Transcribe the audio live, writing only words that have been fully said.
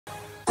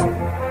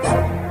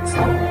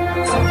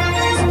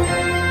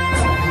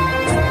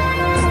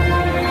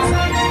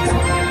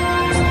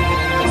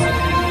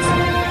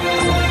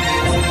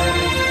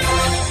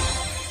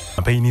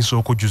Kampeyini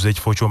z'okujjuza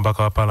ekifo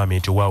ky'omubaka wa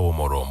paalamenti wa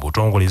Omoro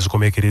butongole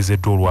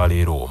zikomekerezeddwa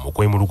olwaleero mu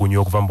kwemulugunya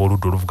okuva mu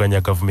oludda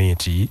oluvuganya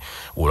gavumenti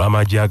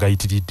olw'amagye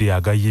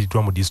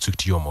agayiiriddwa mu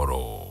disitulikiti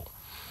y'Omoro.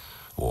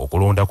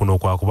 Okulonda kuno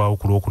kwakubaawo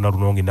ku Lwokuna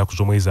luno ng'ennaku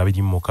z'omwezi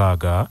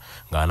 26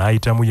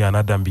 ng'anaayitamu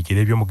y'anadda mu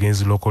bigere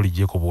by'omugenzi Lokoli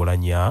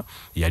Kyagulanyi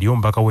yali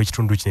omubaka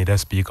w'ekitundu kino era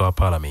sipiika wa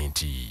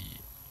paalamenti.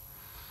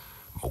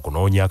 Mu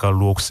kunoonya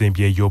akalulu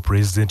okusembyeyo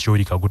Pulezidenti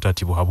Yoweri Kaguta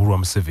Tibuhaburwa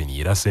Museveni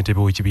era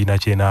ssentebe w'ekibiina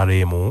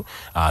ky'NRM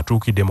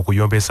Atukidde mu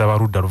kuyombesa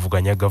abaludda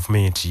luvuganya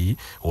gavumenti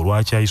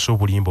olwakyayisa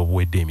obulimba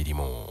obuwedde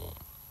emirimu.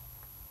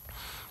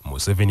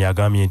 Museveni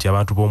agambye nti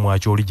abantu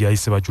b'omwaki oli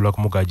gyayise bajula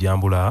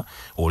kumugajambula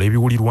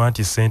olw'ebiwulirwa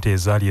nti ssente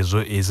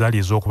ezaali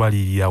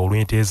ez'okubalirira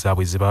olw'ente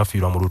zaabwe ze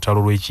baafiirwa mu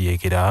lutalo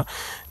lw'ekiyeekera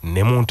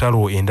ne mu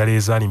ntalo endala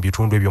ezaali mu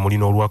bitundu ebyo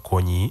mulina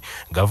olwakkonyi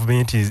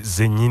gavumenti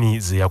zennyini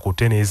ze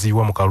yakutte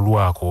n'eziyiwa mu kalulu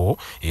ako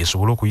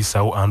esobole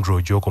okuyisaawo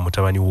Andrew Joko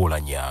mutabani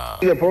w'Olanya.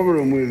 The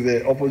problem with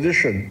the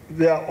opposition,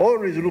 they are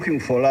always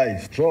looking for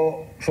lies.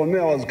 So for me,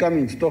 I was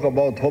coming to talk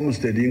about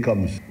homestead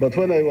incomes. But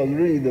when I was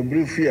reading the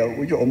brief here,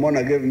 which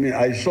Omona gave me,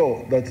 I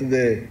saw that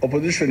the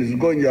opposition is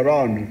going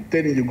around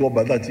telling you go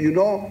by that. You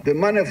know, the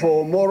money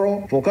for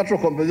Omoro, for cattle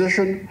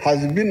compensation,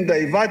 has been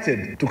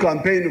diverted to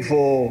campaign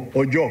for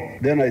Ojo.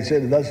 Then I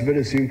said, that's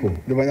very simple.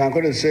 The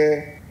Banyankole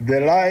say,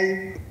 the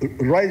lie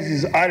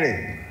rises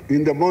early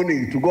in the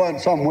morning to go on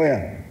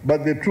somewhere,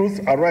 but the truth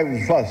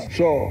arrives first.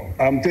 So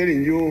I'm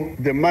telling you,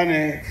 the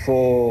money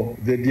for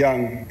the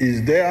young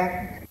is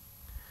there.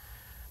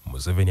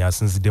 Museveni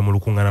asinzidde mu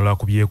lukuŋŋaana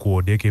lw'akubyeko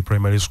Odeke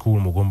Primary School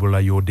mu ggombolola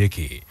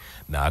y'Odeke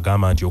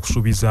n'agamba nti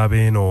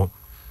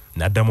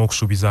n'addamu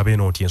okusuubiza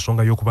abeeno nti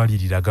ensonga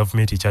y'okubalirira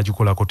gavumenti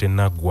ekyagikolako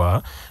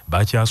tennaggwa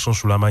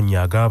bakyasunsula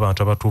amannya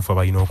ag'abantu abatuufu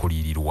abalina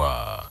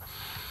okuliyirirwa.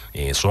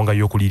 Ensonga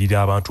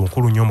y'okulirira abantu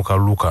nkulu nnyo mu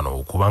kalulu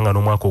kano kubanga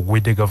n'omwaka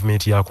oguwedde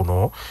gavumenti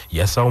yakuno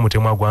yassaawo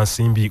omutemwa gwa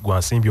nsimbi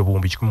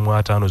obuwumbi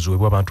 15,000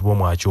 ziweebwa abantu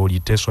b'omwaki oli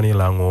Teso ne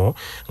Lango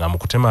nga mu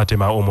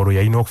kutematema Omoro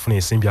yalina okufuna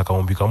ensimbi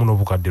akawumbi kamu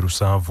n'obukadde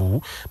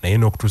 700 naye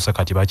n'okutuusa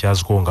kati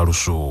bakyazikonga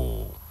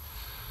lusu.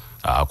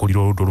 Akulira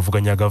oludda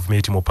oluvuganya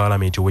gavumenti mu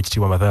paalamenti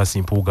ow'ekitiibwa Mathias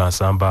Mpuuga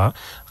Nsamba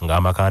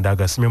ng'amakanda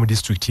agasimye mu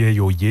disitulikiti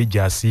eyo ye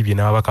gy'asiibye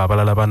n'ababaka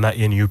abalala banna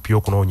NUP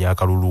okunoonya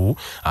akalulu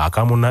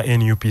akamu na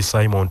NUP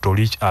Simon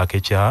Tolich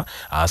Akecha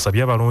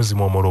asabye abalonzi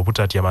mu Omoro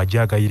obutatya amagye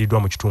agayiiriddwa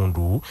mu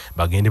kitundu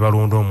bagende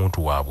balonda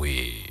omuntu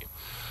waabwe.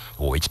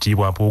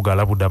 Ow'ekitiibwa Mpuuga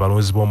alabudde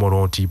abalonzi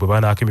b'Omoro nti bwe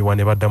banaakemebwa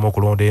ne baddamu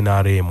okulonda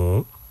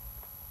NRM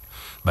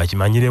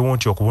bakimanyirewo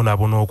nti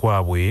okubonaabona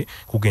okwabwe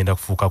kugenda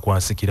kufuuka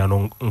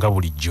kwansikirano nga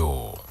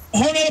bulijjo.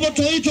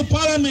 Honorable to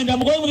Parliament. I'm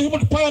going with him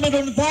to Parliament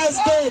on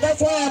Thursday.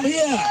 That's why I'm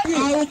here.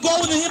 I will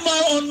go with him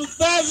on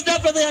Thursday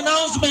after the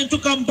announcement to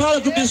Kampala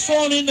to be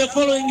sworn in the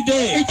following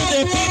day.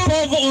 The people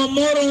of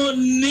Omoro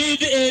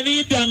need a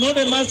leader, not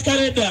a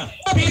masquerader.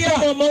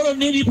 People of Omoro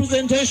need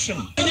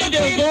representation. They need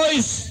a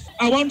voice.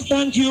 I want to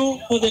thank you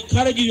for the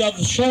courage you have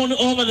shown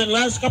over the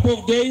last couple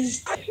of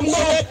days. So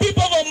the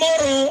people of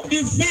Omoro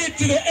defeat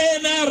the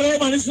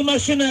NRM and its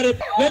machinery.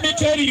 Let me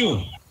tell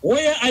you,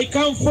 where I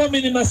come from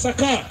in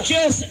Masaka,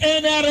 just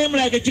NRM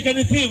like a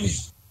chicken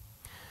thieves.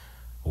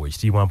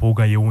 Owekitiibwa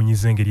Mpuuga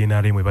yeewuunyiza engeri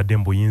NRM ebadde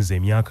mu buyinza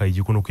emyaka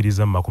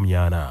egikunukiriza mu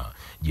 40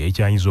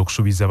 gy'ekyayinza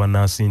okusuubiza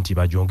bannansi nti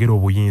bajongere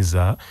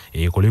obuyinza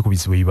ekole ku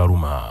bizibu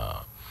ebibaluma.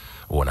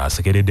 Ono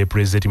asekeredde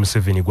Pulezidenti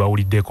Museveni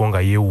gw'awuliddeko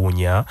nga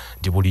yeewuunya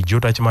nti bulijjo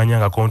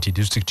takimanyangako nti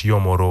disitulikiti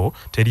y'Omoro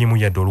teriimu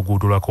yadde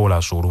oluguudo lwa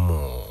koolaasi olumu.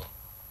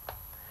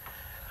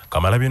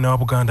 Kamalabyonna wa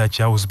Buganda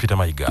Charles Peter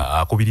Mayiga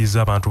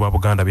akubiriza abantu ba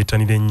Buganda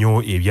bettanire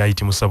nnyo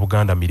ebyayitimusa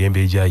Buganda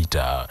mirembe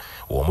egyayita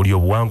omuli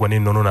obuwangwa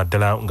n'ennono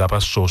naddala nga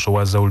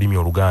basoosowaza olulimi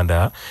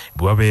Oluganda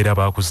bwe babeera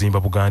bakuzimba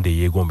Buganda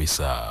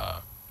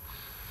eyeegombesa.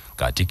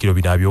 Katikkiro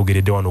bino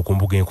abyogeredde wano ku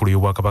mbuga enkulu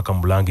y'Obwakabaka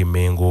mu Bulange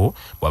Mmengo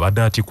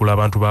bw'abadde atikkula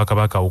abantu ba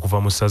Kabaka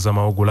okuva mu ssaza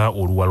Mawogola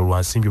oluwalo lwa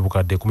nsimbi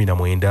bukadde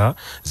 19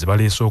 ze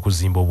baleese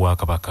okuzimba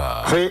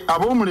Obwakabaka. Ffe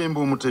ab'omulembe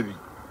Omutebi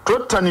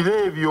twettanira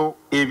ebyo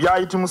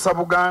ebyayitimusa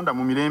Buganda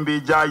mu mirembe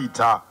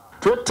egyayita.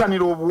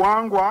 Twettanira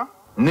obuwangwa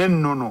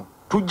n'ennono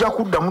tujja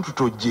kuddamu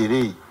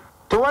tutojjere.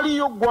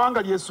 Tewaliyo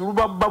ggwanga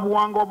lyesulubabba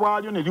buwangwa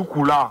bwalyo ne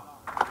likula.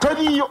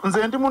 Teriyo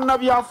nze ndi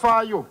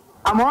munnabyafaayo.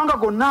 Amawanga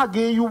gonna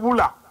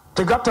ageeyubula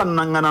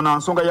tegatannangana na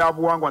nsonga ya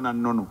buwangwa na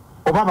nnono.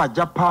 Oba ba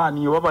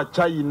Japaani oba ba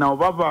China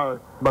oba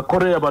ba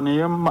Korea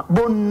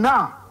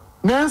bonna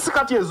n'ensi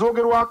kati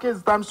ezoogerwako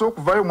ezitandise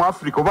okuvaayo mu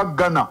Afrika oba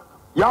Ghana.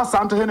 Ya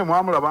Sante hene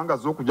mwamulabanga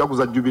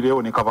z'okujaguza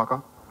Jubileewo ne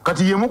Kabaka.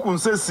 Kati yemu ku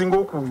nsi esinga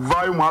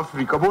okuvaayo mu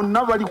Afrika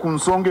bonna bali ku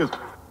nsonga ezo.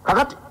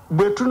 Kakati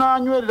bwe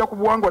tunaanywerera ku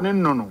buwangwa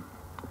n'ennono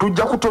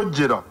tujja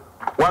kutojjera.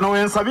 Wano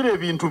ensabira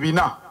ebintu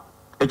bina.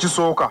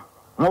 Ekisooka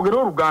mwogere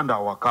Oluganda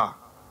awaka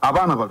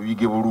abaana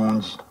baluyige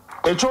bulungi.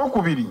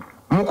 Ekyokubiri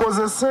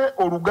mukozese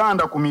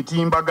Oluganda ku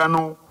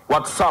mitimbagano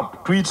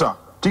WhatsApp, Twitter,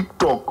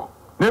 TikTok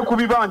ne ku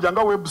bibanja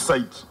nga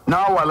website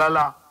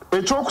n'awalala.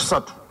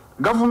 Ekyokusatu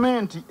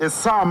gavumenti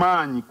essa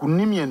amaanyi ku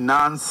nnimi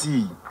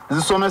ennansi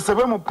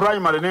zisomesebwe mu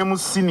primary ne mu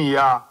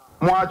senior.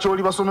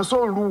 Mwakyoli basomese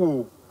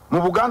Oluwo,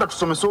 mu Buganda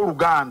tusomese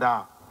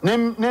Oluganda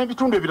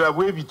n'ebitundu ebirala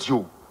bwe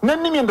bityo.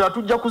 n'ennimi endala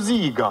tujja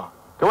kuziyiga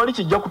tewali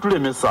kijja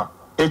kutulemesa.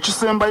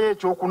 Ekisembayo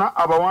ekyokuna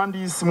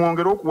abawandiisi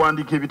mwongere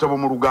okuwandiika ebitabo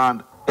mu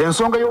Luganda.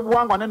 Ensonga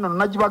y'obuwangwa n'ennono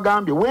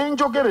nagibagambye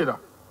wenjogerera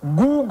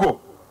Google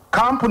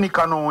kampuni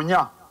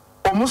kanoonya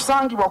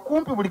omusangibwa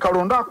kumpi buli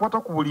kalonda akwata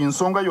ku buli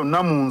nsonga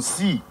yonna mu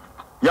nsi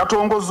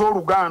yatongozza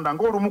Oluganda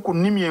ng'olumu ku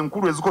nnimi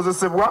enkulu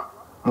ezikozesebwa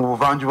mu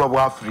buvanjuba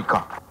bwa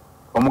Afrika.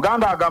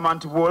 Omuganda agamba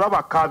nti bw'olaba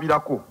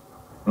akaabirako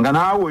nga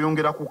naawe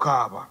oyongera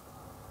kukaaba.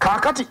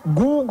 Kaakati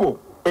Google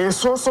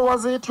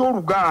esoosowaza etya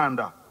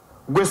Oluganda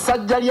gwe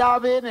sajja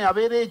ly'abeene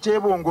abeera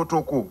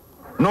ekyebongotoko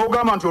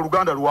n'ogamba nti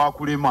Oluganda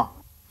lwakulema.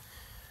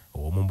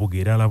 Omumbuga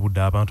era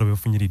alabudde abantu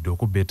abeefunyiridde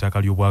okubba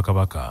ettaka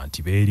ly'Obwakabaka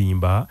nti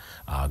beerimba,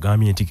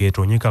 agambye nti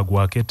keetonyeka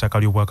gwako ettaka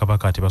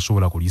ly'Obwakabaka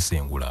tebasobola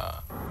kulisengula.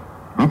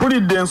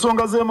 Mpulidde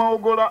ensonga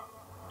z'emawogola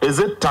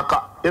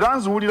ez'ettaka era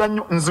nziwulira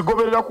nnyo,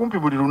 nzigoberera kumpi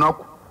buli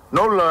lunaku.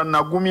 N'olulala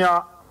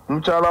nagumya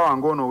mukyala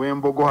wange ono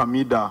w'Embogo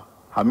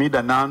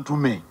Hamida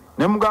Nantume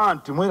ne mugamba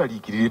nti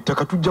mweraliikirira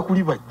ettaka tujja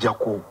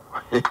kulibajjako.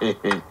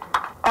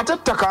 Ate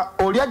ettaka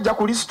oli ajja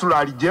kulisitula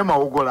alijja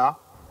emawogola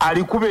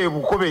alikuba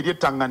ebukoba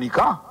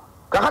ery'ettanganika.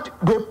 Kakati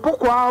bweppo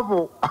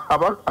kwabo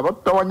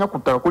abatutawanya ku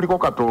ttaka kuliko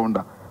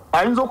Katonda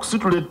ayinza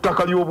okusitula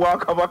ettaka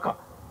ly'Obwakabaka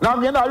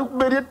n'agenda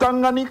alikuba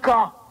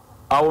ery'ettanganika.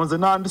 Awo nze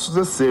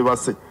nandisuze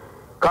Seebase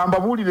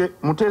kambabuulire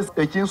Muteesa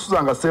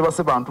ekinsuza nga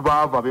Seebase bantu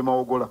baava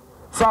b'emawogola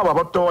saaba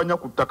abatutawanya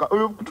ku ttaka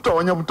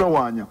tutawanya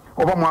butawanya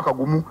oba mwaka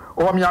gumu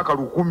oba myaka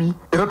 1000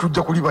 era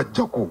tujja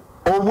kulibajjako.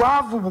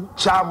 Obwavu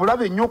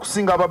kyabulabe nnyo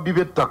okusinga ababbi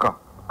b'ettaka.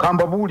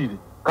 Kambabuulire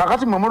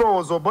kakati mwe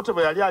mulowooza Obote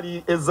bwe yali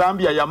ali e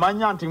Zambia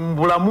yamanya nti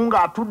mbulamu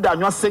ng'atudde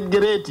anywa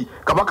segereeti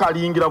Kabaka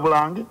aliyingira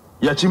Bulange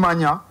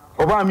yakimanya?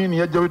 Oba Amini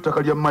yajjawo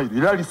ettaka lya Mayiro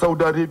era ali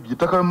Saudi Arabia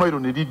ettaka lya Mayiro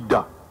ne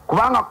lidda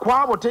kubanga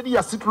kwabo teri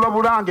yasitula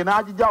Bulange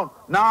n'agijjawo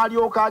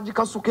n'alyoka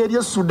agikasuka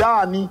eri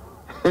Sudaani.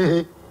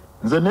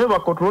 Nze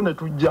neebakotolo ne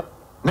tujja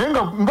naye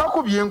nga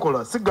mbakubye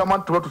enkola sigamba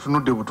nti tuba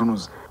tutunudde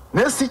butunuzi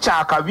naye si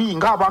kyakabi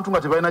ng'abantu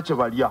nga tebalina kye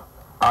balya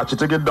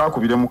akitegedde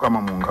akubire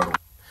Mukama mu ngalo.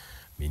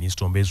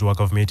 Minisita omubeezi wa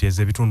gavumenti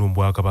ez'ebitundu mu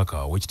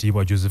Bwakabaka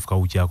Oweekitiibwa Joseph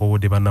Kawuki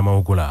akowodde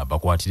bannamawogola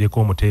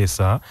bakwatireko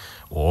Muteesa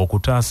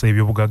okutaasa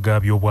ebyobugagga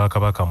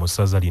by'Obwakabaka mu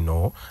ssaza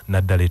lino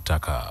naddala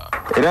ettaka.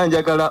 Era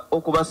njagala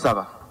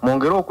okubasaba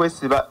mwongere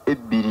okwesiba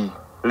ebbiri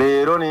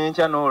leero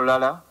n'enkya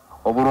n'olulala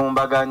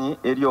obulumbaganyi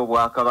eri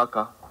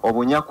Obwakabaka,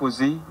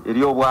 obunyakuzi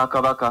eri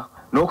Obwakabaka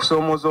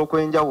n'okusoomooza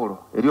okw'enjawulo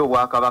eri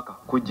Obwakabaka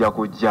kujja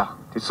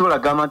tetusobola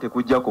gamba nti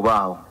kujja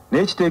kubaawo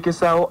naye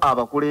kiteekesaawo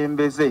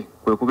abakulembeze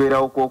kwe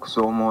kubeerawo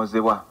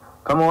kw'okusoomoozebwa.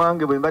 Kama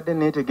wange bwe mbadde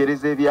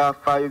neetegereza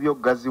ebyafaayo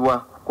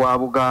by'okgaziwa kwa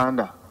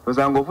Buganda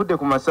ozanga ovudde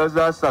ku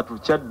masaza 3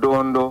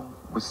 Kyaddondo,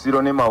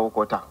 Busiro ne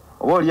Mawokota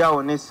oba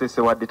oliawo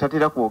n'Essese wadde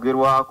tatera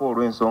kwogerwako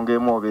olw'ensonga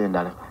emu oba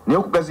endala naye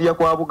okugaziya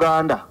kwa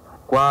Buganda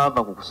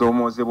kwava ku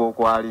kusoomoozebwa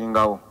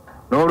okwalingawo.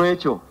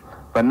 N'olwekyo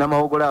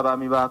bannamawogola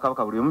abaami ba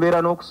Kabaka buli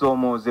mubeera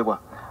n'okusoomoozebwa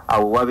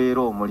awo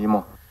wabeera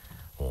omulimo.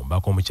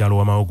 Omubaka omukyalo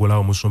w'amawogola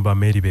omusumba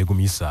Mary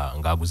Begumisa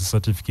ng'aguze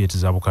certificate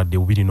za bukadde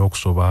 2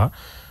 n'okusoba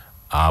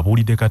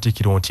abuulidde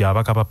Katikkiro nti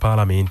abaka ba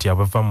Paalamenti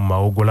abava mu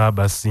mawogola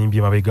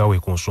basimbye mabegawe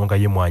ku nsonga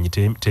y'emmwanyi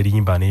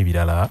terimba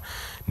n'ebirala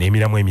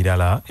n'emiramu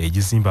emirala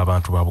egizimba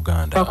abantu ba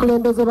Buganda.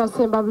 Abakulembeze ba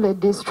Sembabule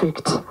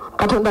District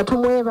Katonda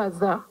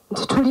tumwebaza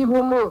nti tuli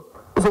bumu.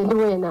 Nze ndi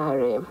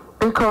NRM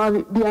beka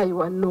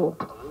byayiwa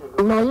Nuupu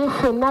naye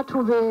ffenna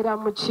tubeera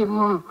mu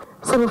kimu.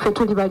 Sebo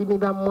tuli balimi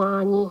ba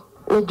mmwanyi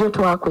nejjo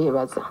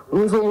twakwebaza.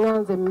 Nze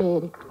nganze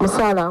Mary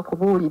musaala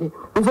akubuulire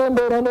nze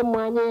mbeera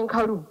n'emmwanyi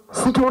enkalu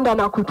situnda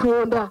na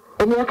kutunda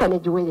emyaka ne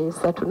giwera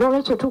 3.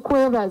 N'olwekyo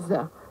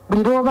tukwebaza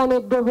buli lw'oba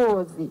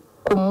n'eddoboozi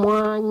ku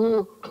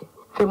mmwanyi.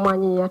 Ffe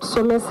mmwanyi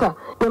yatusomesa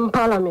ne mu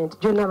Parliament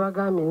gyonna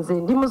bagambye nze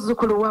ndi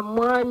muzzukulu wa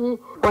mmwanyi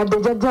wadde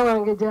jjajja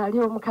wange gyali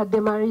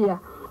omukadde Maria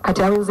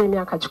kati aweze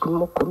emyaka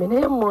 10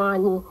 naye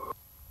mmwanyi.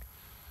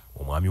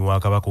 Omwami wa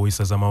Kabaka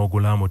ow'essaza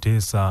mawogola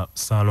Muteesa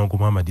Ssaalongo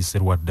Muhammad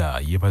Sserwadda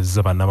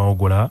yeebazizza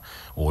bannamawogola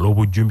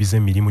olw'obujjumbiza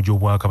emirimu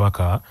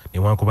gy'Obwakabaka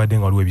newankubadde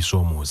nga waliwo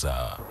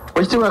ebisoomooza.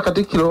 Oweekitiibwa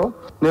Katikkiro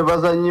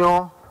neebaza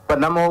nnyo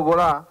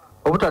bannamawogola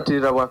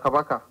obutatirira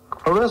Bwakabaka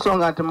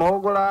olw'ensonga nti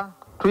mawogola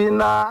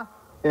tulina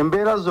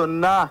embeera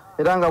zonna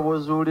era nga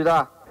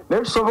bw'ozuulira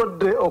naye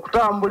tusobodde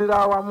okutambulira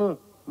awamu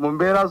mu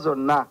mbeera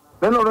zonna.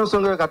 Naye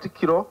n'olw'ensonga eyo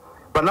Katikkiro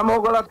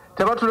bannamawogola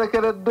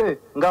tebatulekeredde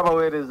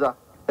ng'abaweereza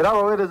era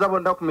abaweereza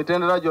bonna ku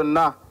mitendera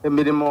gyonna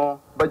emirimu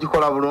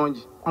bagikola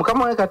bulungi.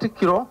 Mukama we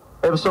Katikkiro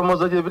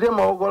ebisoomoozo gye biri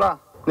emawogola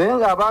naye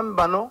ng'abaami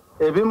bano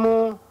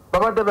ebimu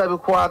babadde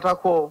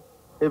babikwatako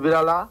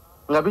ebirala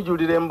nga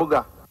bijulira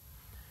embuga.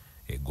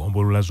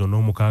 Eggombolola zonna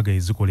 6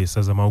 ezikola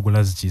essaza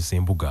mawogola zikiisa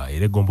embuga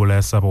era eggombolola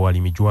ya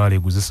Ssaabawali Mijwala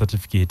eguze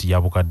certificate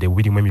ya bukadde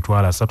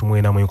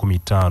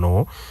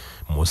 2,345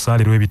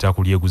 Musaale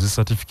lw'ebitakuli eguze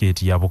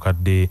certificate ya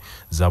bukadde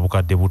za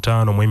bukadde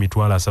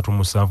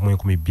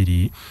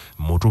 5,372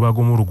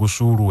 Mutubagumu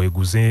Lugusulu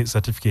eguze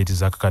certificate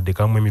za kakadde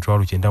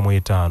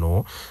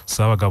 1,905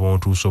 Ssaabagabo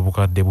Ntuuso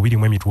bukadde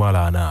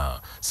 2,400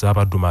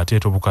 Ssaabaddu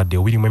Mateeto bukadde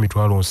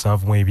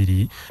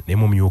 2,772 ne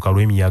Mumyuka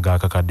lw'emiyaga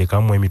akakadde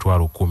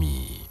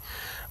 1,10.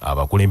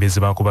 abakulembeze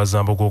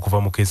bankubazambogo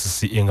okuva mu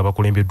KCCA nga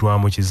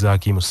bakulembeddwamu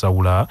Kizaaki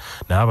Musawula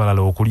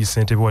n'abalala okuli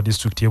ssentebe wa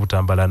disitulikiti y'e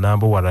Butambala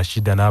Nambo wa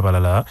Rashida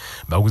n'abalala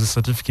baguze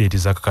certificate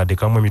za kakadde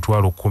kamu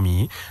emitwalo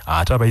 10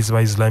 ate abayizi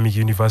ba Islamic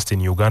University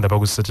in Uganda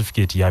baguze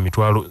certificate ya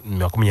mitwalo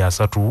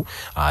 30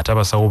 ate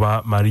abasawo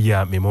ba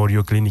Maria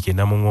Memorial Clinic e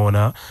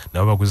Namungoona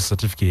nabo baguze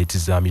certificate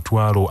za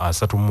mitwalo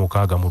 36 mu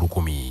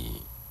 1000.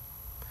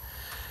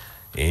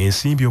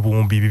 Ensimbi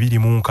obuwumbi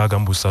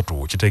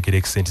 263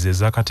 kiteekera sente ze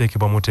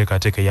zaakateekebwa mu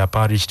nteekateeka ya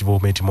Parish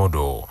Development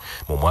Model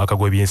mu mwaka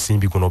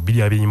gw'ebyensimbi guno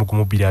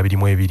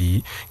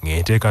 2021-2022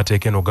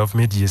 ng'enteekateeka eno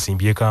gavumenti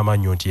yesimbyeko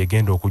amannyo nti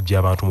egenda okuggya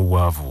abantu mu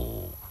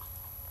bwavu.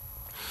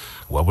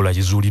 Wabula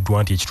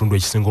kizuuliddwa nti ekitundu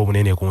ekisinga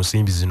obunene ku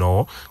nsimbi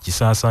zino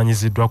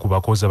kisaasaanyiziddwa ku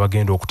bakozi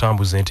abagenda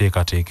okutambuza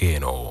enteekateeka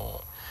eno.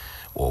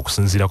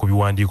 Okusinziira ku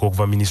biwandiiko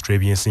okuva Ministry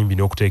y'Ebyensimbi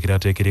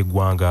n'okuteekerateekera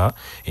eggwanga,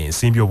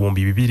 ensimbi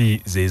obuwumbi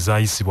 2 ze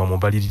zaayisibwa mu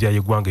mbalirira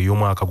y'eggwanga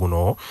ey'omwaka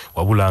guno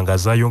wabula nga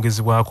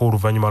zaayongezebwako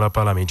oluvannyuma lwa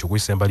Paalamenti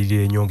okuyisa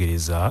embalirira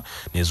ennyongereza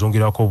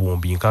n'ezongerwako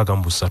obuwumbi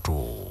 63.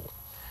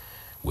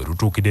 We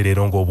lutuukidde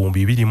leero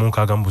ng'obuwumbi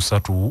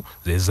 263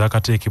 ze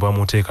zaakateekebwa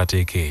mu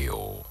nteekateeka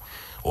eyo.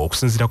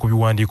 Okusinziira ku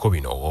biwandiiko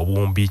bino,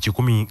 obuwumbi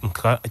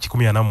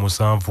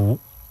 147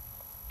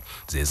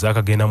 ze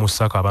zaakagenda mu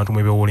ssaka abantu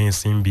mwe beewola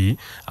ensimbi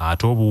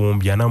ate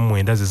obuwumbi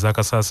 49 ze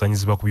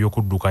zaakasaasaanyizibwa ku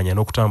by'okuddukanya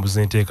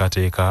n'okutambuza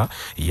enteekateeka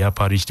eya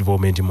Parish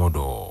Development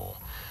Model.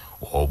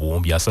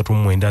 Obuwumbi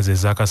 39 ze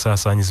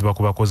zaakasaasaanyizibwa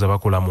ku bakozi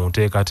abakola mu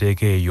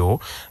nteekateeka eyo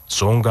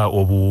so nga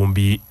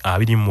obuwumbi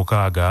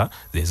 26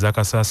 ze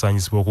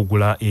zaakasaasaanyizibwa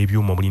okugula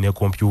ebyuma omuli ne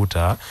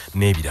kompyuta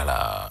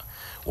n'ebirala.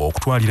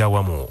 Okutwalira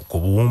wamu ku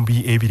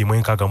buwumbi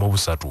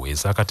 263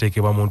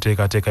 ezaakateekebwa mu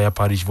nteekateeka ya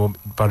Parish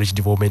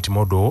Development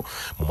Model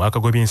mu mwaka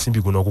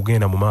gw'ebyensimbi guno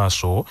okugenda mu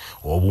maaso,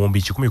 obuwumbi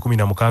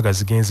 116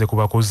 zigenze ku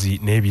bakozi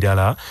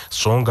n'ebirala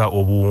so nga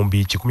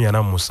obuwumbi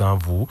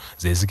 147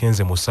 ze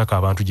zigenze mu ssaka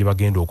abantu gye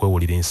bagenda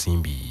okwewolera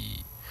ensimbi.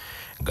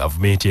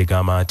 Gavumenti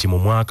egamba nti mu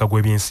mwaka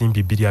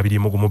gw'ebyensimbi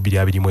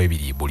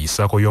 2021-2022 buli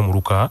ssako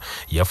y'omuluka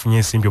yafunye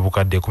ensimbi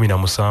obukadde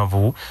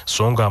 17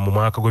 so nga mu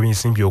mwaka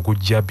gw'ebyensimbi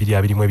ogujja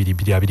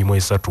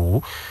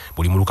 2022-2023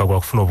 buli muluka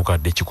gwakufuna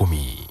obukadde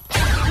 10.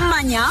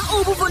 Manya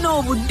obuvuna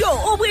obuddo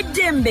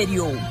obw'eddembe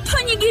lyo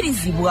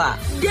tonyigirizibwa.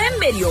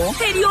 Ddembe lyo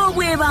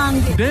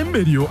ery'obwebange.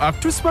 Ddembe lyo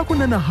akutusibako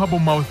Nana Herbal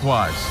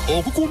Mouthwash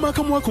okukuuma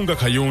akamwa ko nga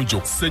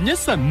kayonjo.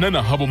 Senyesa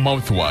Nana Herbal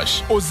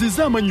Mouthwash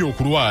oziza amannyo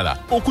okulwala,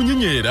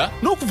 okunyonyeera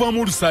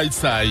n'okuvaamu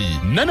olusaayi.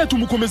 Nana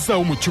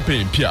tumukomezaawo mu ccupa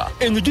empya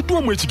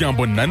enyigiddwamu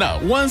ekigambo Nana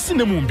wansi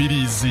ne mu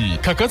mbiriizi.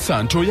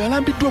 Kakasa nti oyo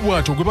alambiddwa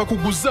bw'atyo gwe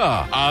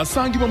bakuguza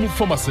asangibwa mu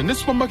famasi ne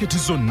supamaketi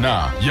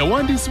zonna.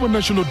 Yawandiisibwa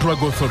National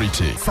Drug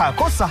Authority.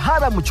 Saako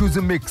Sahara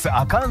Muchuzi Mix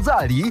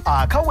akanzaali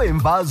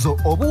akawembaazo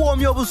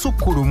obuwoomi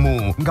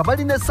obusukkulumu nga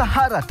balina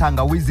Sahara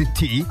tangawizi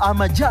tea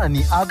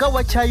amajani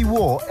agawa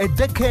chaiwo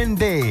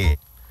eddekende.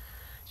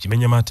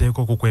 Kimenya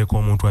mateeka okukweka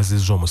omuntu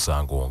azizza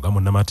omusango nga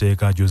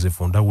munnamateeka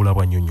Joseph Ndawula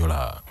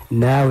bw'annyonnyola.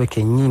 Naawe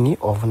kennyini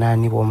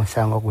ovunaanibwa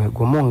omusango gwe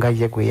gumu nga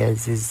ye gwe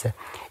yazizza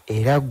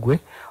era gwe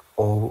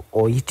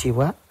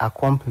oyitibwa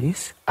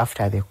accomplice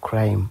after the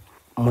crime.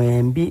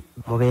 Mwembi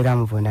mubeera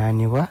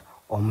muvunaanibwa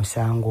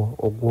omusango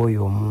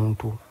ogw'oyo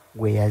omuntu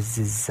gwe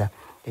yazizza.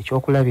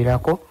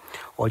 Ekyokulabirako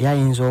oli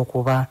ayinza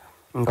okuba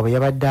nga bwe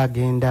yabadde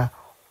agenda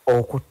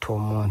okutta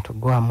omuntu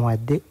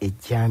gwamuwadde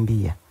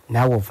ejjambiya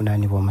naawe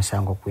ovunaanibwa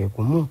omusango gwe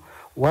gumu,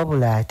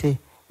 wabula ate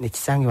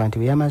nekisangibwa nti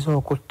bwe yamaze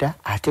okutta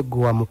ate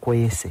gwe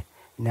wamukwese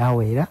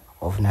naawe era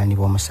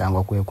ovunaanibwa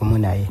omusango gwe gumu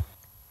naye.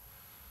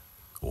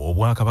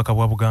 Obwakabaka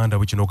bwa Buganda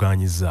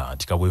bukinogaanyiza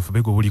nti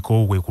kabwefuge gwe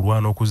buliko bwe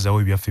kulwana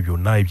okuzzaawo ebyaffe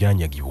byonna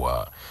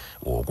ebyanyagibwa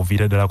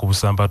okuviira ddala ku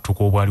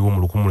busambattuko obwaliwo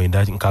mu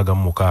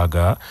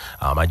 1966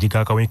 amagye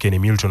ga Kawenkene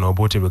Milton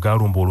Obote bwe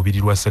gaalumba olubiri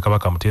lwa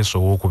Ssekabaka Muteesa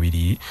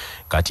II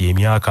kati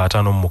emyaka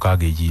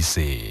 56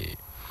 egiyise.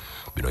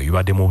 Bino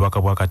bibadde mu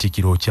bubaka bwa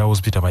Katikkiro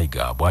Charles Peter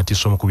Mayiga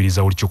bw'atisse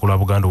omukubiriza olukiiko lwa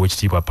Buganda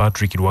ow'ekitiibwa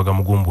Patrick Luwaga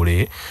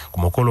Mugumbule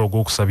ku mukolo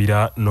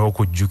ogw'okusabira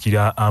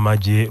n'okujjukira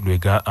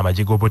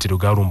amagye g'Obote lwe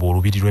gaalumba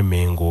olubiri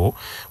lw'Emmengo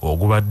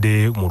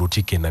ogubadde mu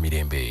Lutikko e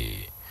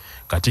Namirembe.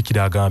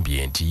 Katikkiro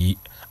agambye nti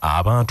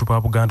abantu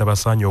ba Buganda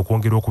basaanye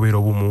okwongera okubeera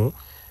obumu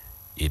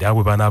era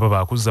bwe banaaba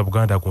baakuzza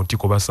Buganda ku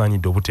ntikko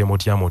basaanyidde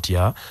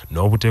obuteemotyamotya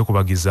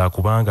n'obuteekubagiza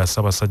kubanga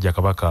Ssaabasajja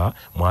Kabaka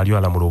mwali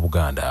alamula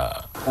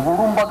Obuganda.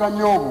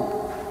 Obulumbaganyi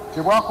obwo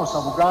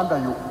tebwakosa Buganda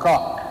yokka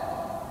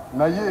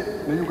naye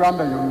ne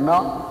Uganda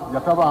yonna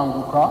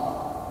yatabanguka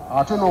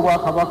ate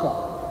n'Obwakabaka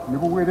ne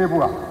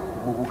buwerebwa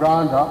mu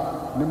Buganda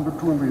ne mu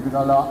bitundu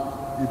ebirala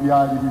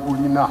ebyali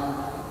bibulina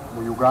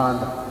mu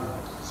Uganda.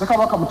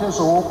 Ssekabaka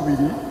Muteesa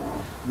II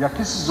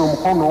yakisiza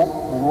omukono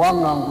mu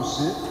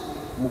luwaŋŋanguse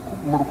mu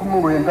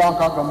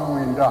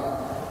 1969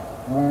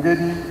 mu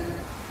ngeri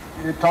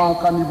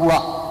etankanibwa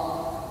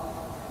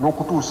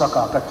n'okutuusa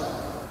kaakati.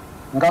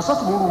 Nga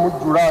 31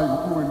 Julayi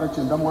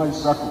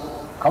 1993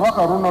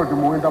 Kabaka Ronald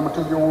Muwenda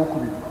Mutebi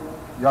II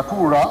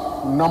yatuula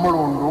ku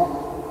Namulondo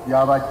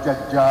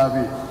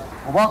y'abajjajjaabe.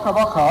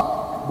 Obwakabaka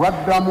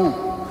bwaddamu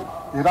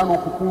era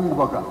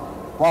n'okukungubaga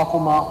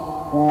kwakoma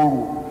ku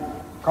olwo.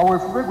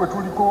 kaweefube gwe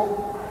tuliko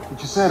mu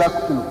kiseera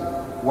kino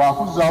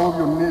wakuzzaawo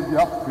byonna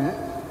ebyaffe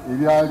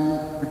ebyali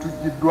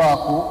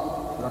bituggiddwako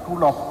nga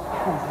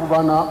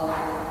tulakuvubana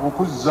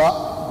okuzza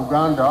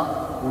Buganda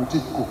ku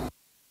ntikko.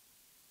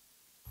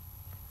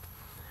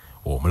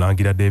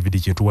 Omulangira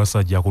David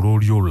Kintuwasajja ku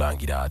lw'olyo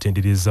olulangira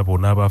atenderezza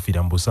bonna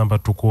abaafiira mu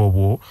busambattuko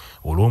obwo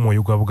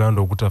olw'omwoyo gwa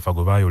Buganda ogutafa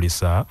gwe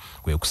baayolesa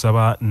kwe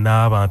kusaba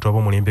n'abantu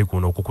ab'omulembe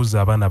guno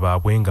okukuza abaana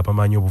baabwe nga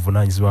bamanyi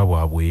obuvunaanyizibwa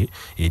bwabwe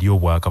eri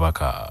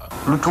Obwakabaka.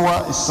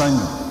 Lutuwa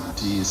essanyu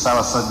nti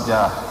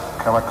Ssaabasajja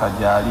Kabaka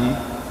gyali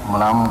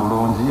mulamu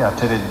bulungi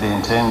ateredde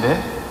entende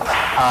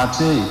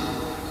ate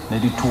ne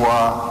lituwa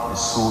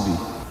essuubi.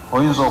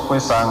 Oyinza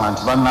okwesanga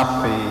nti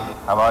bannaffe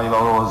abaali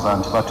balowooza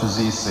nti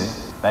batuziise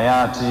naye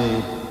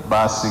ate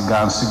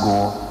baasiga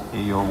nsigo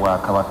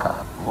ey'Obwakabaka.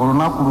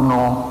 Olunaku luno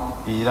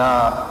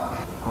era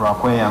lwa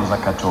kweyanza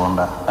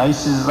Katonda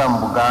ayisizza mu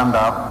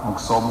Buganda mu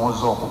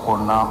kusoomooza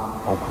okukonna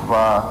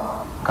okuva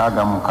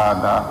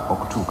 6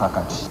 okutuuka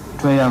kati.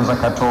 Tweyanza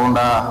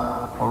Katonda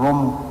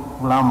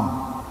olw'obulamu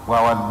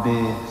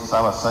bwawadde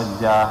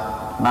Ssaabasajja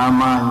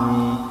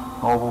n'amaanyi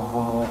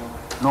n'obuvumu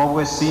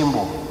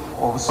n'obwesimbu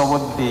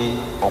obusobodde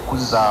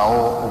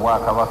okuzzaawo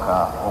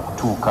Obwakabaka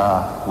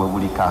okutuuka we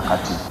buli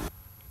kaakati.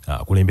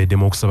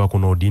 Akulembeddemu okusaba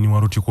kuno Ddiini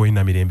wa Lutiko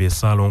Inamirembe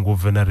Ssaalongo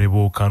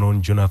Venerable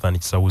Canon Jonathan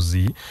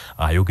Kisawuzi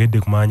ayogedde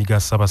ku maanyi ga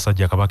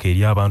Ssaabasajja Kabaka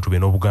eri abantu be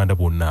n'Obuganda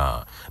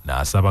bwonna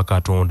n'asaba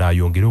Katonda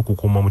ayongere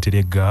okukuuma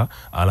omuteregga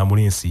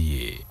alamula ensi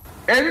ye.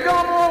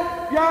 Ebigambo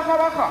bya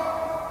Kabaka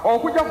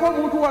okujjako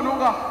omuntu wano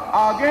nga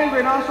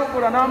agenze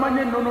n'asogola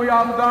n'amanya ennono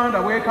ya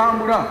Buganda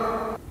bwetambula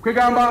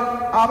kwegamba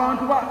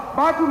abantu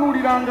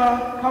batunuuliranga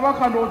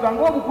Kabaka ndowooza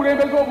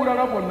ng'obukulembeze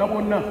obulala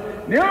bwonna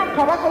naye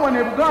Kabaka wano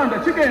e Buganda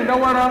kigenda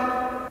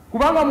wala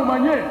kubanga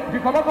mumanye nti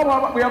Kabaka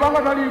bwe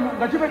yabanga taliimu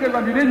nga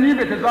kitegeeza nti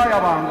n'ennyimbe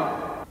tezaayabanga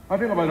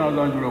ate nga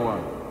banazanjula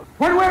wano.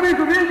 Waliwo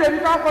ebintu bingi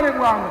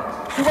ebitaakolebwanga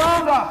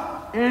kubanga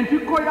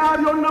entikko ya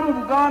byonna mu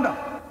Buganda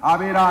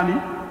abeera ani?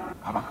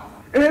 Kabaka.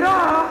 Era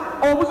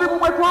obuzibu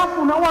bwe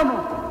twafuna wano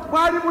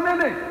bwali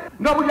bunene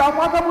nga buli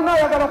akwata munne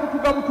ayagala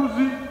kutuga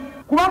butuzi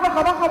kubanga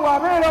Kabaka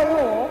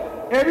bw'abeerawo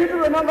ebintu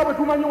byonna nga bwe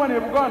tumanyi wano e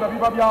Buganda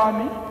biba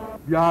byani?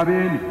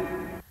 Byabeeni.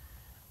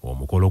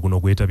 Omukolo guno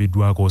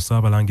gwetabiddwako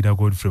Ssaabalangira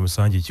Godfrey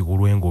Musanji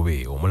Kikulu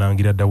Engobe,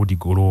 Omulangira Daudi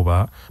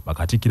Goloba,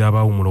 Bakatikkira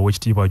Abaawummula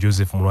Oweekitiibwa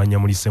Joseph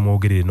Mulwannyamuliise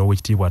Mwogerere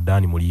n'Oweekitiibwa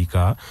Dani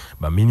Muliika,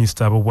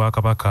 Baminisita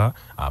b'Obwakabaka,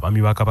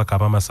 Abaami ba Kabaka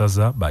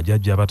ab'amasaza,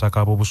 Bajjajja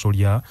abataka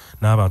ab'obusolya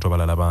n'abantu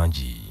abalala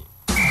bangi.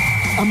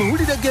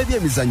 Amawulire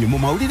g'ebyemizannyo mu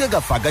mawulire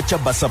gaffe agaca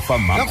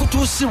Basafama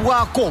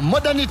gakutuusibwako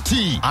Modern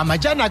Tea,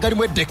 amajaani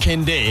agalimu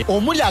eddekende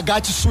omuli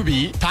aga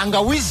kisubi,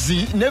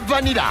 tangawizi ne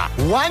vanira.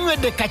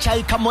 Wanywedde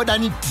kacaayi ka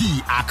Modern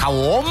Tea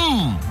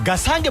akawoomu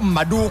gasange mu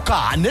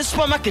maduuka ne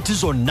supamaketi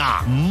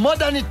zonna.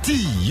 Modern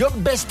Tea, your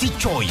best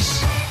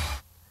choice.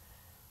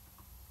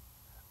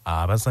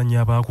 Abazannyi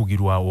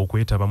abakugirwa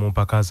okwetaba mu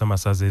mpaka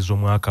z'amasaza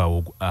ez'omwaka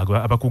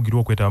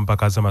abakugirwa okwetaba mu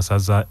mpaka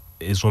z'amasaza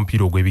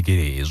ez'omupiira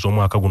ogw'ebigere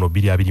ez'omwaka guno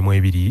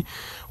 2022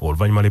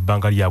 oluvannyuma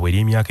lw'ebbanga lyabwe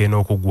ery'emyaka ena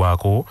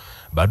okuggwako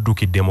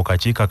baddukidde mu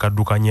kakiiko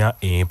akaddukanya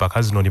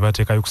empaka zino ne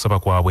bateekayo kusaba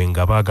kwabwe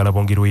nga baagala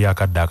bongerweyo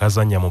akadde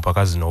akazannya mu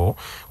mpaka zino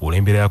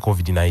olw'embeera ya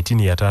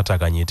COVID-19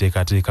 yataataganya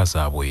enteekateeka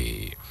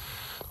zaabwe.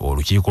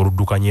 Olukiiko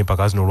oluddukanya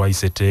empaka zino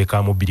lwayisa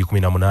etteeka mu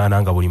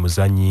 2018 nga buli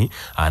muzannyi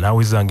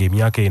anaawezanga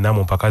emyaka ena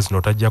mu mpaka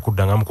zino tajja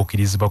kuddangamu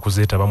kukkirizibwa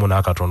kuzeetabamu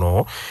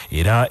n'akatono,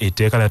 era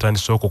etteeka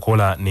lyatandise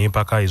okukola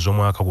n'empaka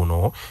ez'omwaka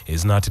guno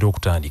ezinaatera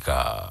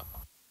okutandika.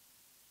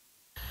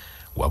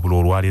 Wabula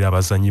olwaliro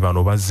abazannyi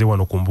bano bazze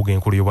wano ku mbuga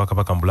enkulu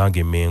y'Obwakabaka mu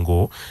Bulange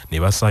Mengo ne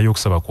basaayo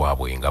okusaba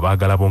kwabwe nga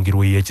baagala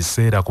bongerweyo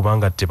ekiseera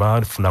kubanga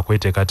tebafuna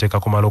kweteekateeka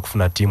kumala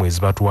okufuna ttiimu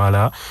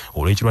ezibatwala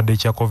olw'ekirwadde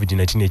kya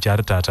COVID-19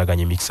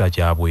 ekyataataganya emikisa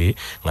gyabwe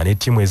nga ne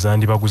ttiimu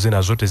ezandibaguze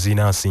nazo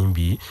tezirina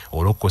nsimbi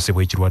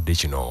olw'okukosebwa ekirwadde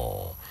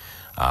kino.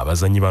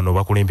 Abazannyi bano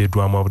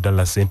bakulembeddwamu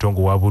Abdallah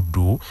Ssentongo wa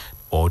Buddu,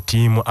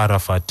 Otimu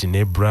Arafat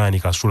ne Brian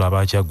Kasula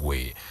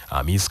Abakyagwe,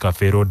 Amis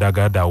Kafero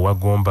Dagada owa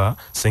Gomba,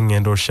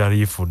 Sengendo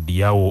Sharifu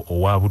Diawo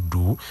owa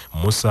Buddu,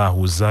 Musa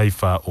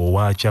Huzaifa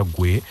owa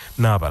Kyagwe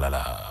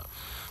n'abalala.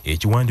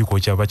 Ekiwandiiko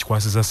kyaba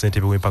kikwasiza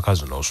ssentebe w'empaka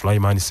zino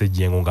Sulaiman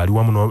Ssejjengo ng'ali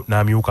wamu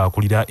n'amyuka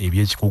akulira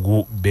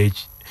eby'ekikugu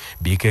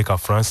BK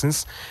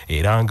Francis,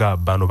 era nga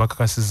bano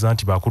bakakasizza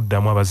nti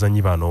bakuddamu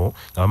abazannyi bano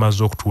nga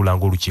bamaze okutuula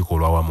ng'olukiiko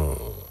olwawamu.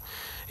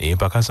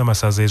 Empaka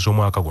z'amasaza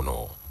ez'omwaka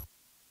guno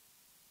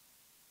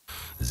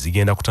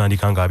zigenda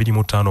kutandika nga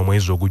 25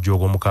 omwezi ogujja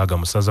ogw'omukaaga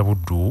mu ssaza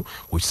Buddu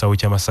ku kisawe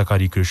kya Masaka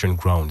Recreation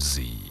Grounds.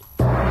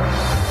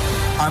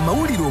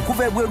 Amawulire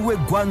okuva ebweru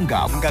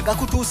w'eggwanga nga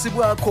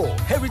gakutuusibwako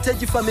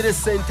Heritage Family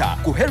Center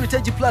ku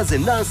Heritage Plaza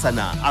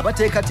Nansana,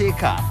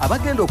 abateekateeka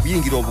abagenda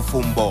okuyingira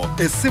obufumbo.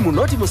 Essimu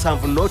noti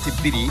 7 noti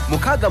 2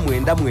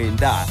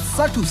 699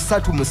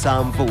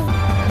 337.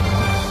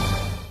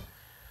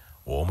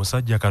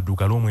 Omusajja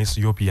kadduka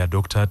l'Omu-Ethiopia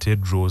Dr.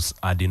 Tedros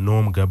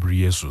Adhanom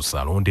Ghebreyesus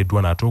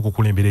alondeddwa n'ate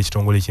okukulembera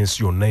ekitongole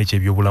ky'ensi yonna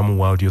eky'ebyobulamu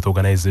World Health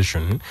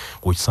Organization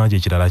ku kisanja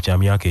ekirala kya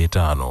myaka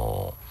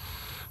 5.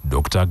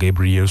 Dr.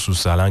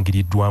 Ghebreyesus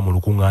alangiriddwa mu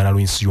lukuŋŋaana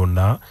lw'ensi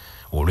yonna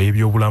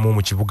olw'ebyobulamu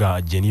mu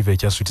kibuga Geneva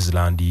ekya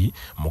Switzerland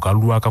mu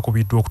kalulu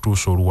akakubiddwa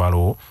okutuusa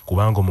oluwalo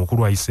kubanga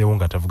omukulu ayiseewo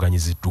nga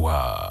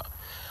tavuganyiziddwa.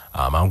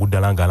 Amangu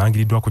ddala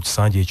ng'alangiriddwa ku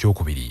kisanja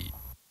ekyokubiri.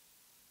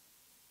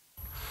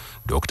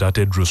 Dr.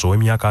 Tedros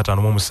ow'emyaka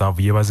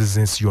 57 yeebazizza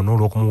ensi yonna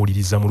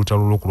olw'okumuwuliriza mu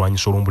lutalo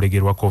lw'okulwanyisa olumulege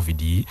lwa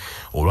COVID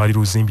olwali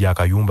luzimbye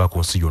akayumba ku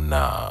nsi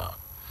yonna.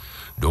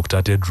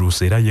 Dr.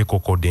 Tedros era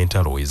yeekokodde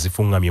entalo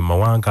ezifungamye mu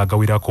mawanga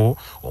agawerako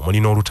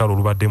omuli n'olutalo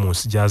olubadde mu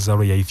nsi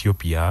gy'azaalwa ya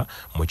Ethiopia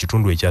mu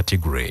kitundu ekya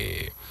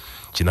Tigray.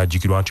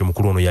 Kinajjukirwa nti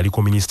omukulu ono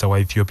yaliko minisita wa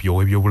Ethiopia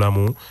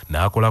ow'ebyobulamu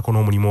n'akola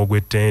omulimu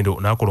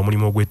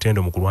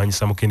ogw'ettendo mu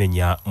kulwanyisa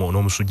mukenenya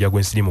n'omusujja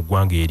gw'ensiri mu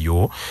ggwanga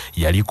eryo.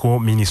 Yaliko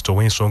minisita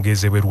ow'ensonga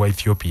ez'ebweru wa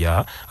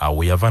Ethiopia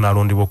awo yava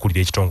n'alondebwa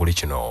okukulira ekitongole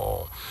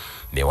kino.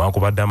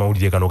 Newankubadde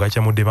amawulire gano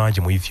gakyamudde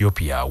bangi mu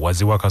Ethiopia,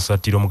 waziwa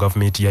akasattiro mu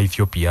gavumenti ya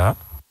Ethiopia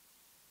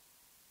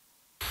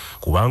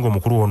kubanga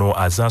omukulu ono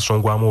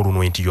azaasongwamu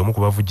olunwe nti y'omu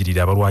ku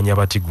bavujjirira abalwanyi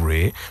aba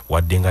Tigray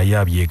wadde nga ye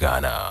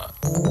abyegaana.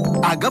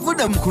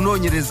 Agavudde mu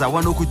kunoonyereza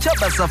wano ku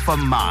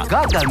Kyabasafamma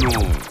gaagano.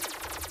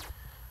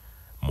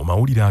 Mu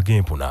mawulire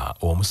ag'empuna,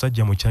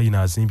 omusajja mu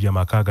China azimbye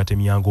amaka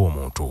agatemyanga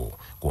omuntu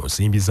ku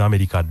nsimbi za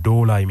Amerika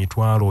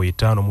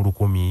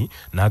 $5,100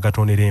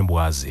 n'agatonera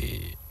embwa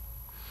ze.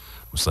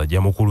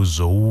 Musajja mukulu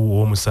Zhou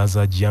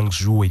w'omusaza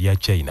Jiangsu erya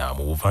China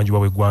mu buvanjuba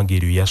bw'eggwanga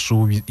eryo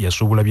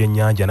yasuubula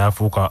byennyanja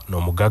n'afuuka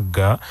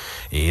n'omugagga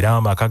era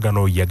amaka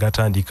gano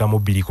yagatandika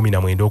mu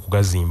 2019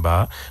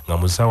 okugazimba nga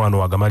musawo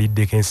wano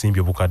agamaliddeko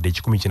ensimbi obukadde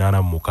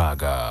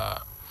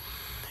 186.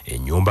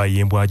 Ennyumba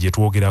y'embwa gye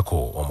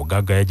twogerako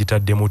omugagga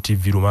yagitaddemu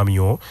TV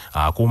lumamyo,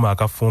 akuuma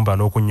akafumba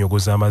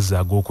n'okunnyogoza amazzi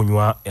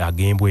ag'okunywa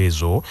ag'embwa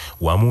ezo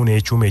wamu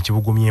n'ekyuma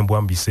ekibugumya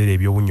embwa mu biseera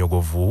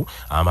eby'obunnyogovu,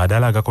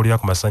 amadaala agakolera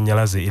ku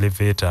masannyalaze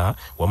elevator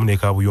wamu ne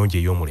kaabuyonjo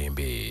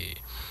ey'omulembe.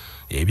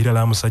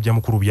 Ebirala musajja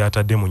mukulu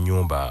by'atadde mu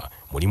nnyumba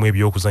mulimu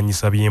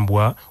eby'okuzannyisa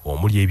by'embwa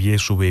omuli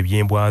ebyesuubo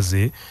eby'embwa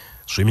ze,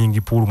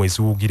 swimming pool mwe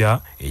ziwugira,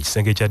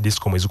 ekisenge kya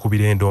disco mwe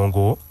zikubira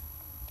endongo,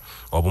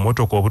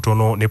 obumotoka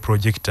obutono ne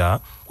projector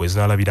kwe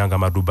zinaalabiranga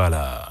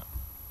madubala.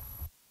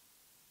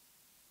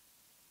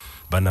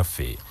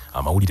 Bannaffe,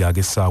 amawulire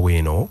ag'essaawa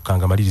eno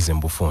kangamalirize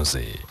mu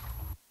bufunze.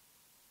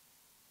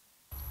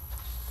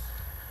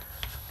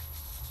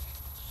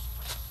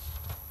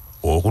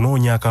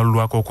 Okunoonya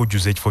akalulu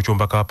ak'okujjuza ekifo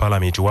ky'omubaka wa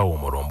paalamenti wa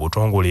Omoro mu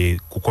butongole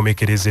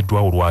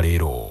kukomekerezeddwa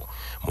olwaleero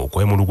mu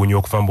kwemulugunya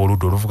okuva mu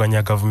oludda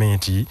oluvuganya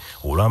gavumenti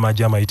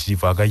olw'amagye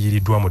amayitirivu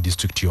agayiiriddwa mu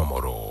disitulikiti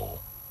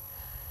y'Omoro.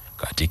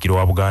 Katikkiro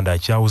wa Buganda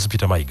Charles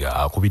Peter Mayiga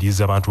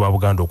akubiriza abantu ba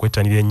Buganda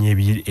okwettanira ennyo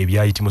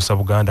ebyayitimusa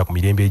Buganda ku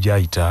mirembe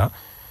egyayita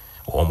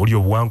omuli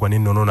obuwangwa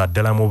n'ennono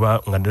naddala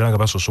nga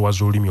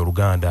basosowaza olulimi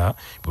Oluganda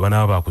bwe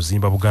banaaba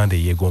bakuzimba Buganda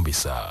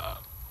eyeegombesa.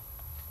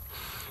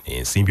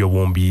 Ensimbi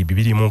obuwumbi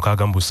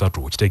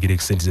 263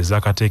 kitegerekese sente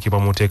ezakateekebwa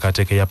mu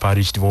nteekateeka ya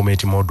Parish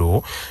Development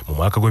Model mu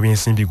mwaka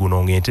gw'ebyensimbi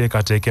guno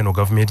ng'enteekateeka eno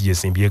gavumenti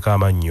yesimbyeko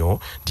amannyo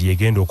nti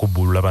yegenda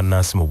okubbulula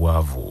bannansi mu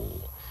bwavu.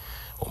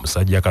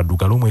 Omusajja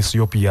kaddugala mu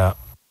Ethiopia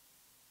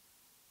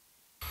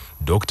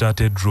Dr.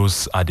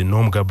 Tedros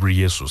Adhanom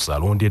Ghebreyesus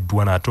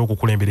alondeddwa n'ate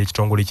okukulembera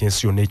ekitongole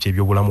ky'ensi yonna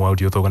eky'ebyobulamu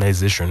World Health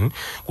Organization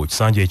ku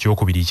kisanja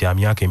ekyokubiri kya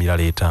myaka emirala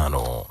 5.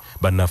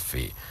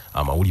 Bannaffe,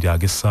 amawulire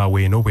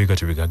ag'essaawa eno bwe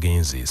gatyo bwe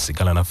gagenze.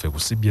 Sigala naffe ku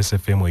CBS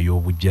FM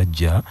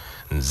ey'obujjajja.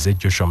 Nze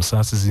Joshua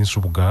Musaasizi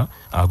Nsubuga,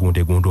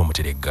 agundegunde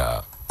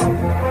omuteregga.